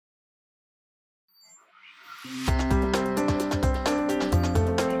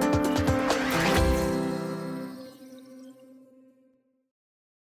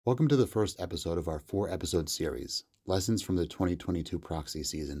Welcome to the first episode of our 4-episode series, Lessons from the 2022 Proxy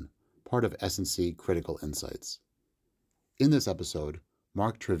Season, part of S&C Critical Insights. In this episode,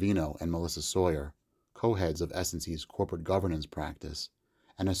 Mark Trevino and Melissa Sawyer, co-heads of S&C's corporate governance practice,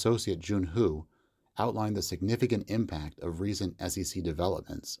 and Associate Jun Hu, outline the significant impact of recent SEC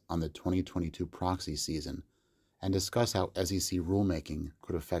developments on the 2022 proxy season and discuss how SEC rulemaking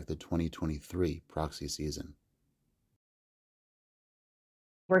could affect the 2023 proxy season.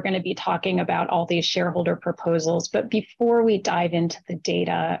 We're going to be talking about all these shareholder proposals, but before we dive into the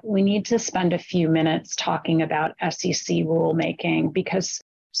data, we need to spend a few minutes talking about SEC rulemaking because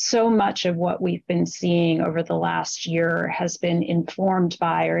so much of what we've been seeing over the last year has been informed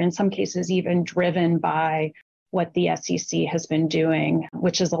by, or in some cases even driven by, what the SEC has been doing,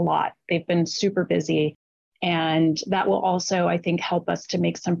 which is a lot. They've been super busy. And that will also, I think, help us to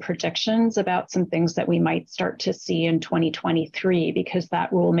make some predictions about some things that we might start to see in 2023, because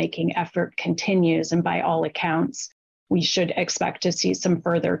that rulemaking effort continues. And by all accounts, we should expect to see some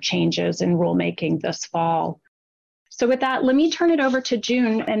further changes in rulemaking this fall. So with that, let me turn it over to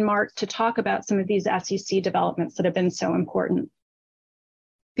Jun and Mark to talk about some of these SEC developments that have been so important.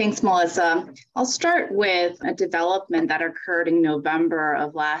 Thanks, Melissa. I'll start with a development that occurred in November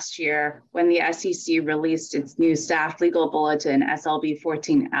of last year when the SEC released its new staff legal bulletin, SLB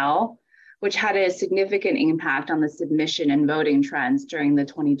 14L, which had a significant impact on the submission and voting trends during the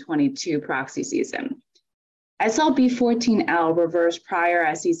 2022 proxy season. SLB 14L reversed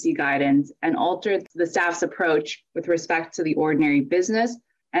prior SEC guidance and altered the staff's approach with respect to the ordinary business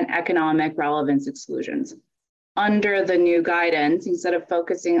and economic relevance exclusions. Under the new guidance, instead of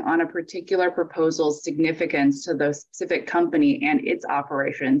focusing on a particular proposal's significance to the specific company and its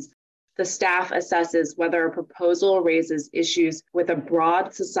operations, the staff assesses whether a proposal raises issues with a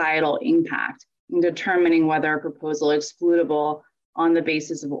broad societal impact in determining whether a proposal is excludable on the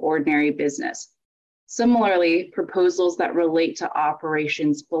basis of ordinary business. Similarly, proposals that relate to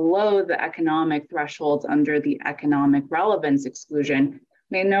operations below the economic thresholds under the economic relevance exclusion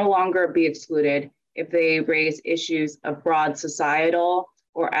may no longer be excluded if they raise issues of broad societal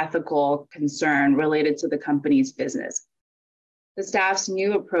or ethical concern related to the company's business. The staff's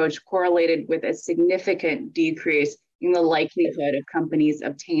new approach correlated with a significant decrease in the likelihood of companies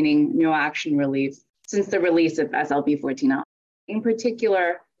obtaining no action relief since the release of SLB 14L. In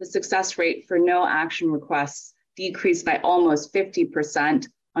particular, the success rate for no action requests decreased by almost 50%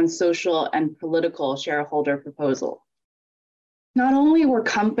 on social and political shareholder proposals. Not only were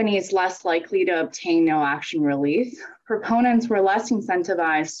companies less likely to obtain no action relief, proponents were less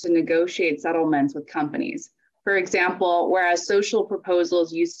incentivized to negotiate settlements with companies. For example, whereas social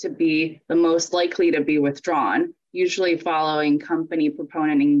proposals used to be the most likely to be withdrawn, usually following company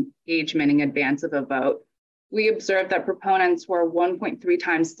proponent engagement in advance of a vote, we observed that proponents were 1.3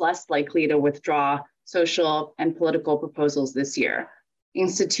 times less likely to withdraw social and political proposals this year.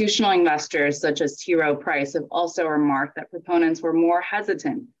 Institutional investors such as T. Rowe Price have also remarked that proponents were more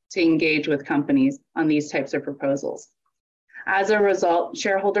hesitant to engage with companies on these types of proposals. As a result,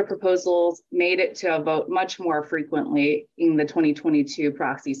 shareholder proposals made it to a vote much more frequently in the 2022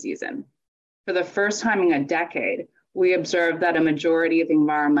 proxy season. For the first time in a decade, we observed that a majority of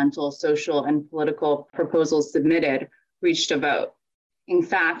environmental, social, and political proposals submitted reached a vote. In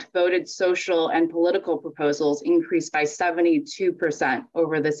fact, voted social and political proposals increased by 72%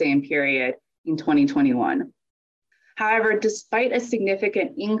 over the same period in 2021. However, despite a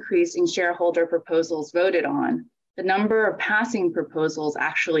significant increase in shareholder proposals voted on, the number of passing proposals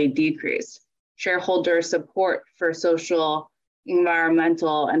actually decreased. Shareholder support for social,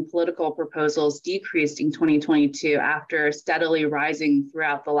 environmental, and political proposals decreased in 2022 after steadily rising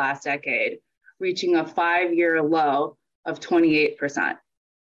throughout the last decade, reaching a 5-year low of 28%.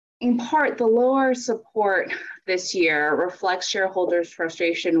 In part, the lower support this year reflects shareholders'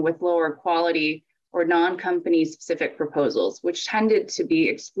 frustration with lower quality or non-company specific proposals, which tended to be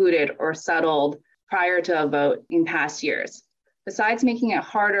excluded or settled prior to a vote in past years. Besides making it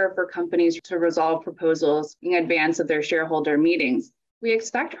harder for companies to resolve proposals in advance of their shareholder meetings, we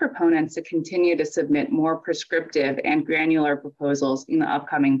expect proponents to continue to submit more prescriptive and granular proposals in the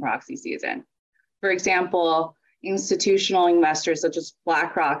upcoming proxy season. For example, institutional investors such as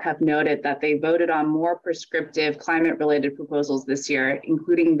BlackRock have noted that they voted on more prescriptive climate-related proposals this year,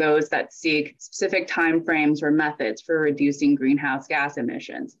 including those that seek specific timeframes or methods for reducing greenhouse gas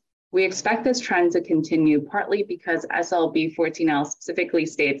emissions. We expect this trend to continue partly because SLB 14L specifically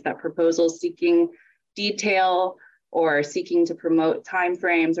states that proposals seeking detail or seeking to promote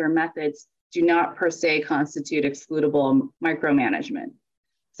timeframes or methods do not per se constitute excludable micromanagement.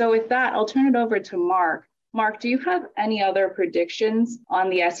 So with that, I'll turn it over to Mark. Mark, do you have any other predictions on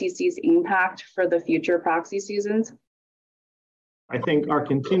the SEC's impact for the future proxy seasons? I think our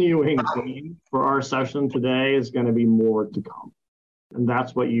continuing theme for our session today is going to be more to come. And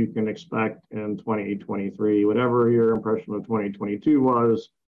that's what you can expect in 2023. Whatever your impression of 2022 was,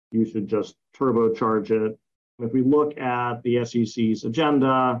 you should just turbocharge it. If we look at the SEC's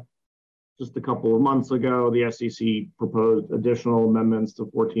agenda, just a couple of months ago, the SEC proposed additional amendments to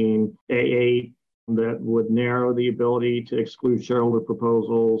 14A8 that would narrow the ability to exclude shareholder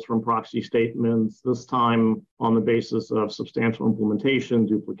proposals from proxy statements, this time on the basis of substantial implementation,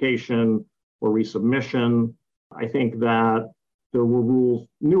 duplication, or resubmission. I think that there were rules,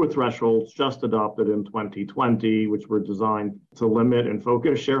 newer thresholds just adopted in 2020, which were designed to limit and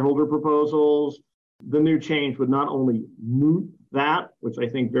focus shareholder proposals. The new change would not only moot that, which I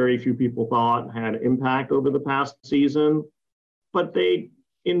think very few people thought had impact over the past season, but they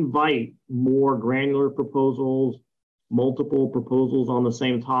invite more granular proposals, multiple proposals on the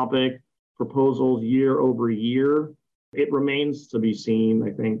same topic, proposals year over year. It remains to be seen,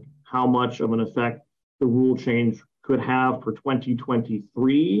 I think, how much of an effect the rule change could have for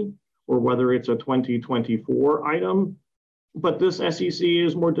 2023 or whether it's a 2024 item. But this SEC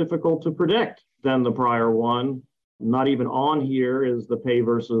is more difficult to predict than the prior one. Not even on here is the pay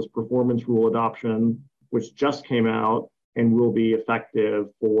versus performance rule adoption, which just came out and will be effective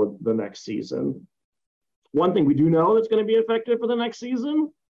for the next season. One thing we do know that's going to be effective for the next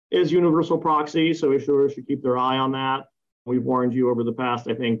season is universal proxy, so issuers should keep their eye on that. We've warned you over the past,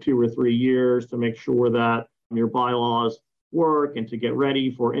 I think, 2 or 3 years to make sure that your bylaws work and to get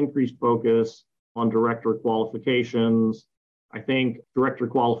ready for increased focus on director qualifications. I think director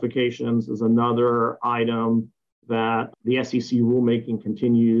qualifications is another item that the SEC rulemaking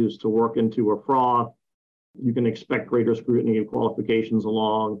continues to work into a froth. You can expect greater scrutiny of qualifications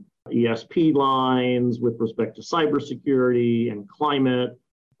along ESP lines with respect to cybersecurity and climate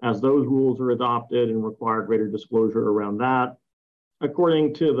as those rules are adopted and require greater disclosure around that.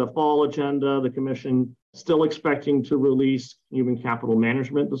 According to the fall agenda, the Commission still expecting to release human capital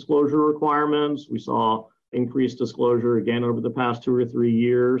management disclosure requirements. We saw increased disclosure again over the past 2 or 3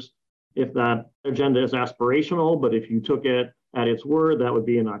 years. If that agenda is aspirational, but if you took it at its word, that would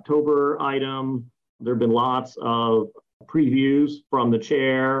be an October item. There have been lots of previews from the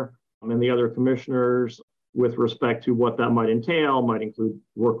chair and the other commissioners with respect to what that might entail, might include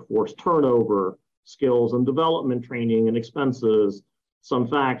workforce turnover, skills and development training and expenses, some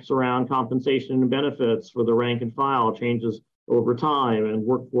facts around compensation and benefits for the rank and file, changes over time, and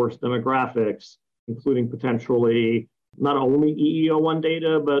workforce demographics, including potentially not only EEO1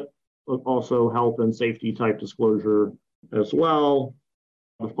 data, but also health and safety type disclosure as well.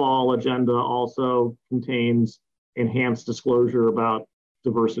 The fall agenda also contains enhanced disclosure about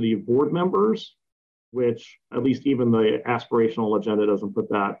diversity of board members, which at least even the aspirational agenda doesn't put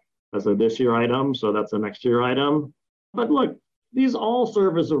that as a this year item, so that's a next year item. But look, these all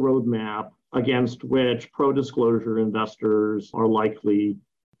serve as a roadmap against which pro-disclosure investors are likely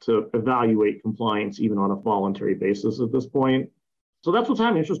to evaluate compliance even on a voluntary basis at this point. So that's what's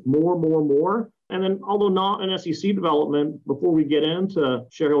happening. It's just more. And then, although not an SEC development, before we get into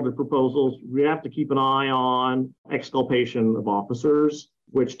shareholder proposals, we have to keep an eye on exculpation of officers,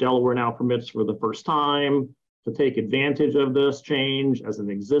 which Delaware now permits for the first time. To take advantage of this change as an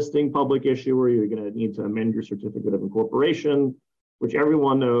existing public issuer, you're going to need to amend your certificate of incorporation, which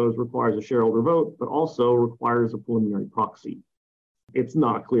everyone knows requires a shareholder vote, but also requires a preliminary proxy. It's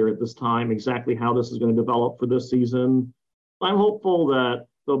not clear at this time exactly how this is going to develop for this season. I'm hopeful that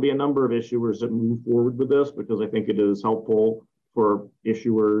there'll be a number of issuers that move forward with this because I think it is helpful for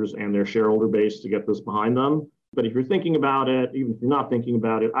issuers and their shareholder base to get this behind them. But if you're thinking about it, even if you're not thinking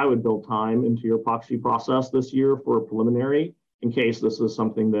about it, I would build time into your proxy process this year for a preliminary in case this is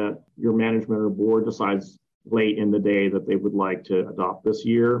something that your management or board decides late in the day that they would like to adopt this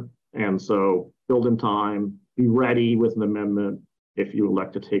year. And so build in time, be ready with an amendment if you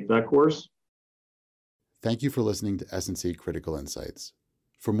elect to take that course. Thank you for listening to S&C Critical Insights.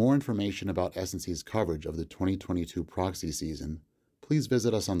 For more information about S&C's coverage of the 2022 proxy season, please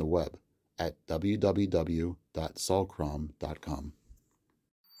visit us on the web at www.solcrom.com.